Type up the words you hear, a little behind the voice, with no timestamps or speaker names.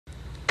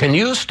Can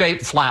you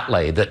state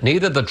flatly that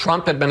neither the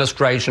Trump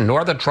administration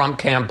nor the Trump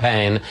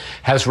campaign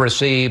has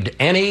received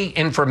any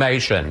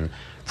information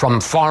from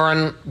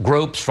foreign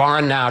groups,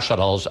 foreign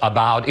nationals,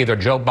 about either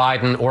Joe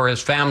Biden or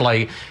his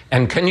family?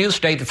 And can you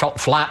state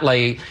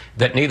flatly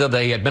that neither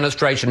the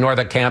administration nor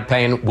the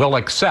campaign will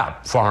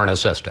accept foreign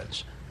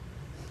assistance?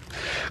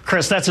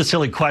 Chris, that's a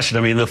silly question.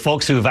 I mean, the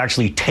folks who have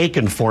actually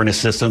taken foreign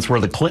assistance were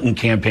the Clinton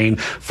campaign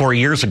 4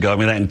 years ago. I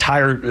mean, that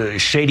entire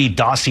shady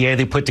dossier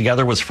they put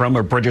together was from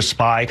a British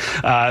spy.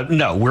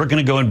 No, we're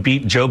going to go and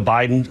beat Joe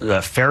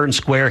Biden fair and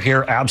square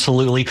here,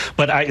 absolutely.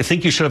 But I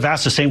think you should have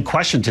asked the same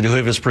question to two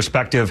of his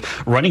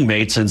prospective running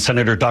mates, and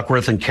Senator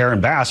Duckworth and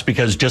Karen Bass,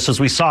 because just as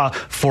we saw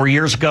 4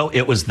 years ago,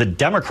 it was the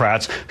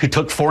Democrats who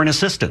took foreign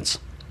assistance.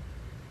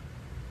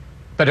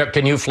 But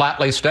can you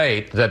flatly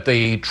state that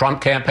the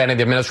Trump campaign and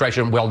the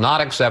administration will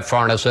not accept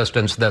foreign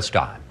assistance this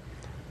time?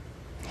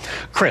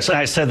 Chris,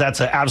 I said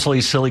that's an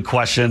absolutely silly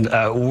question.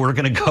 We're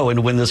going to go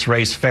and win this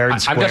race fair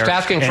and square. I'm just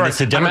asking for,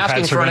 I'm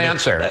asking for an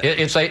answer.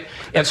 It's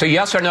a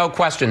yes or no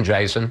question,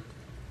 Jason.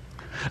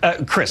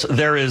 Chris,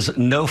 there is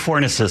no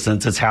foreign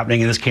assistance that's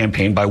happening in this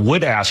campaign, but I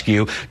would ask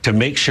you to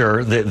make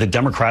sure that the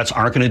Democrats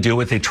aren't going to do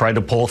what they tried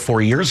to pull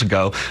 4 years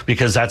ago,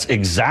 because that's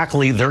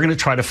exactly, they're going to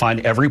try to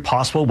find every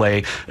possible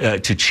way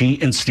to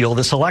cheat and steal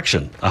this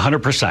election,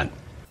 100%.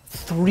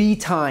 3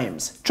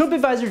 times. Trump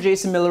advisor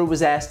Jason Miller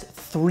was asked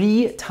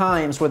 3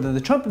 times whether the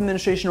Trump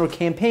administration or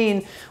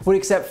campaign would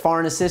accept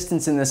foreign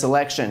assistance in this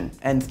election,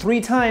 and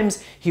 3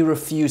 times he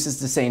refuses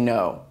to say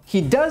no. He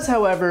does,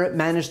 however,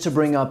 manage to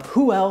bring up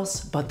who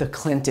else but the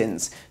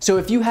Clintons. So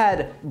if you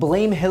had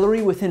blame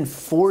Hillary within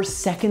 4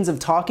 seconds of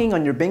talking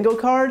on your bingo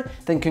card,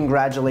 then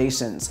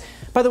congratulations.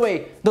 By the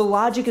way, the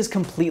logic is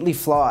completely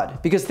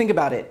flawed, because think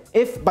about it.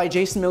 If, by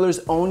Jason Miller's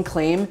own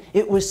claim,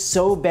 it was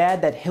so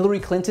bad that Hillary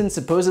Clinton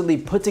supposedly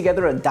put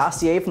together a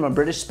dossier from a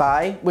British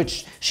spy,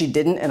 which she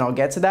didn't, and I'll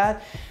get to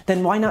that,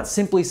 then why not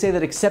simply say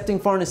that accepting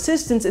foreign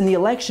assistance in the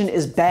election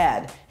is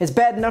bad? It's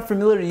bad enough for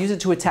Miller to use it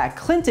to attack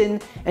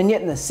Clinton, and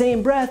yet in the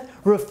same breath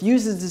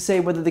refuses to say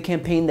whether the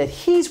campaign that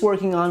he's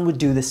working on would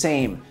do the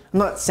same. I'm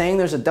not saying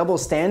there's a double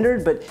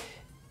standard, but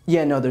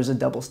yeah, no, there's a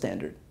double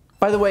standard.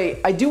 By the way,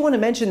 I do want to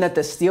mention that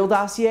the Steele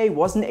dossier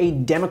wasn't a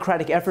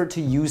Democratic effort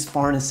to use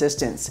foreign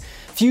assistance.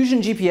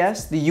 Fusion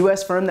GPS, the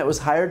US firm that was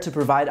hired to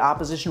provide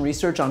opposition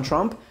research on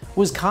Trump,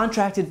 was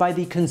contracted by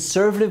the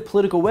conservative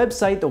political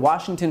website, the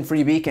Washington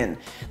Free Beacon.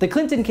 The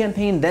Clinton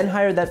campaign then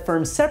hired that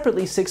firm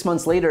separately 6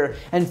 months later,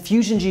 and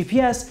Fusion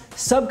GPS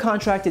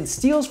subcontracted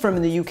Steele's firm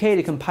in the UK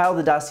to compile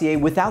the dossier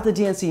without the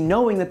DNC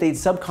knowing that they'd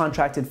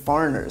subcontracted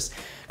foreigners.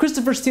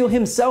 Christopher Steele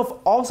himself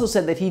also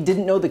said that he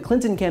didn't know the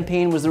Clinton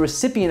campaign was the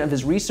recipient of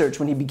his research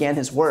when he began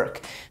his work.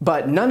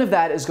 But none of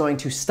that is going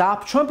to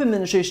stop Trump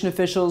administration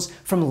officials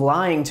from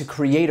lying to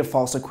create a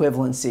false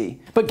equivalency.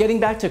 But getting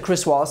back to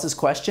Chris Wallace's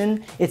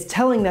question, it's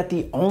telling that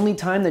the only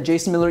time that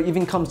Jason Miller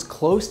even comes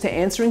close to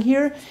answering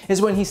here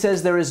is when he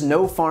says there is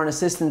no foreign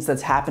assistance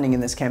that's happening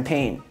in this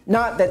campaign.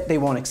 Not that they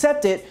won't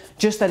accept it,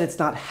 just that it's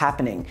not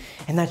happening.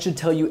 And that should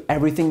tell you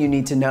everything you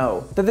need to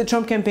know. That the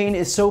Trump campaign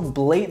is so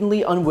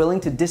blatantly unwilling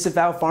to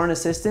disavow foreign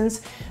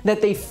assistance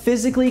that they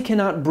physically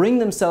cannot bring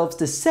themselves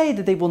to say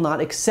that they will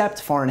not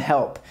accept foreign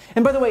help.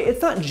 And by the way,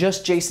 it's not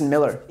just Jason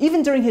Miller.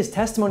 Even during his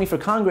testimony for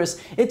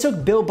Congress, it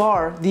took Bill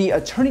Barr, the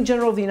Attorney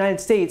General of the United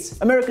States,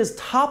 America's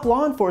top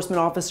law enforcement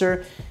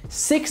officer,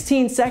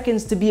 16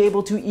 seconds to be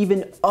able to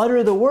even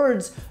utter the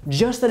words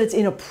just that it's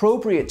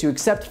inappropriate to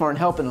accept foreign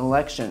help in an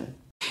election.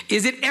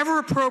 Is it ever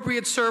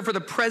appropriate, sir, for the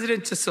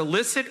president to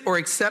solicit or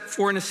accept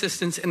foreign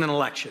assistance in an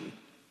election?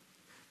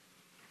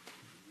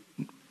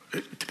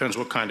 It depends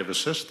what kind of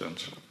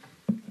assistance.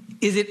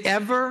 Is it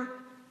ever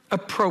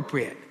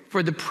appropriate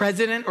for the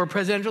president or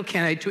presidential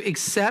candidate to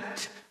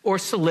accept or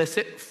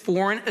solicit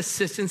foreign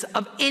assistance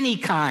of any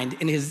kind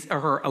in his or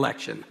her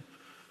election?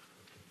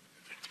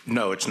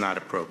 No, it's not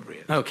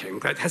appropriate. Okay,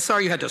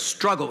 sorry you had to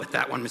struggle with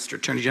that one, Mr.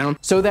 Attorney General.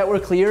 So that we're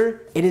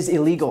clear, it is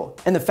illegal.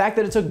 And the fact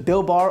that it took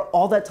Bill Barr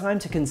all that time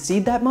to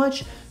concede that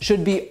much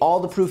should be all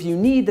the proof you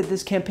need that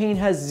this campaign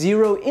has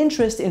zero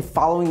interest in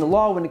following the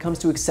law when it comes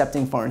to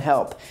accepting foreign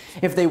help.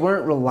 If they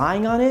weren't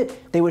relying on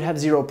it, they would have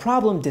zero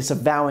problem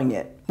disavowing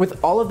it.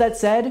 With all of that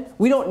said,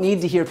 we don't need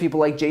to hear people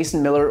like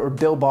Jason Miller or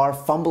Bill Barr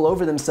fumble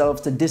over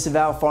themselves to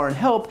disavow foreign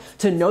help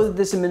to know that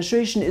this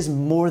administration is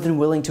more than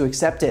willing to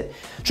accept it.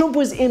 Trump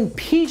was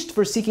impeached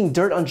for seeking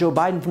dirt on Joe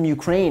Biden from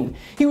Ukraine.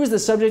 He was the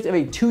subject of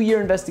a 2-year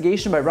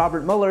investigation by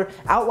Robert Mueller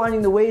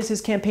outlining the ways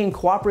his campaign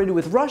cooperated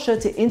with Russia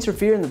to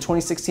interfere in the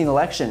 2016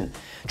 election.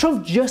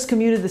 Trump just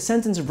commuted the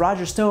sentence of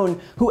Roger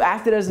Stone, who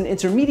acted as an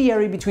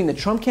intermediary between the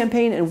Trump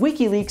campaign and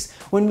WikiLeaks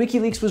when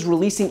WikiLeaks was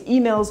releasing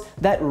emails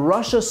that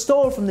Russia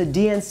stole from the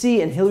DNC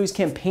DNC and Hillary's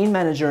campaign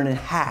manager in a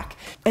hack.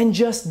 And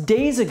just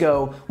days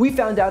ago, we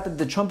found out that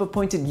the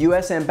Trump-appointed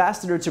US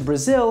ambassador to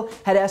Brazil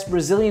had asked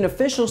Brazilian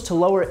officials to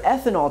lower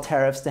ethanol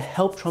tariffs to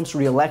help Trump's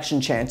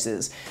re-election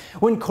chances.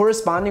 When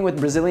corresponding with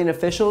Brazilian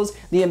officials,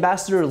 the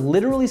ambassador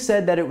literally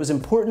said that it was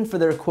important for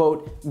their,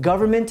 quote,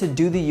 government to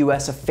do the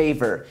US a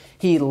favor.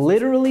 He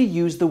literally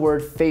used the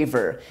word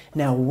favor.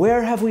 Now,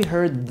 where have we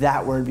heard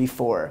that word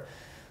before?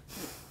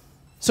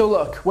 So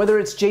look, whether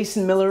it's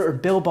Jason Miller or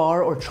Bill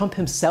Barr or Trump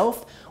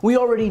himself, we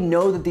already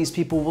know that these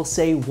people will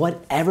say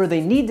whatever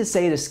they need to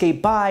say to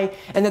skate by,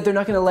 and that they're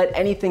not going to let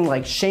anything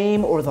like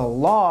shame or the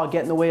law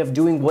get in the way of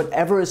doing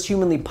whatever is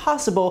humanly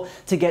possible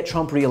to get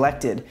Trump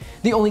reelected.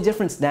 The only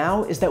difference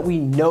now is that we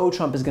know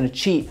Trump is going to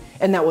cheat,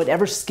 and that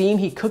whatever scheme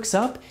he cooks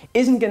up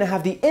isn't going to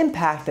have the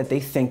impact that they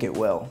think it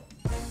will.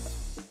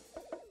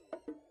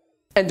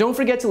 And don't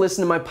forget to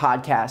listen to my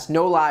podcast,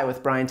 No Lie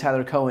with Brian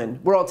Tyler Cohen,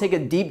 where I'll take a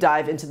deep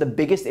dive into the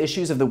biggest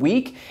issues of the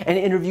week and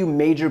interview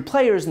major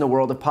players in the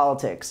world of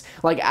politics,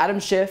 like Adam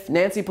Schiff,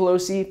 Nancy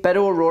Pelosi, Beto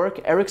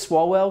O'Rourke, Eric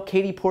Swalwell,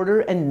 Katie Porter,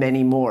 and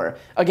many more.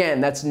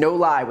 Again, that's No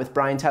Lie with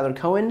Brian Tyler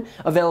Cohen,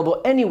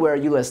 available anywhere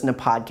you listen to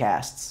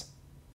podcasts.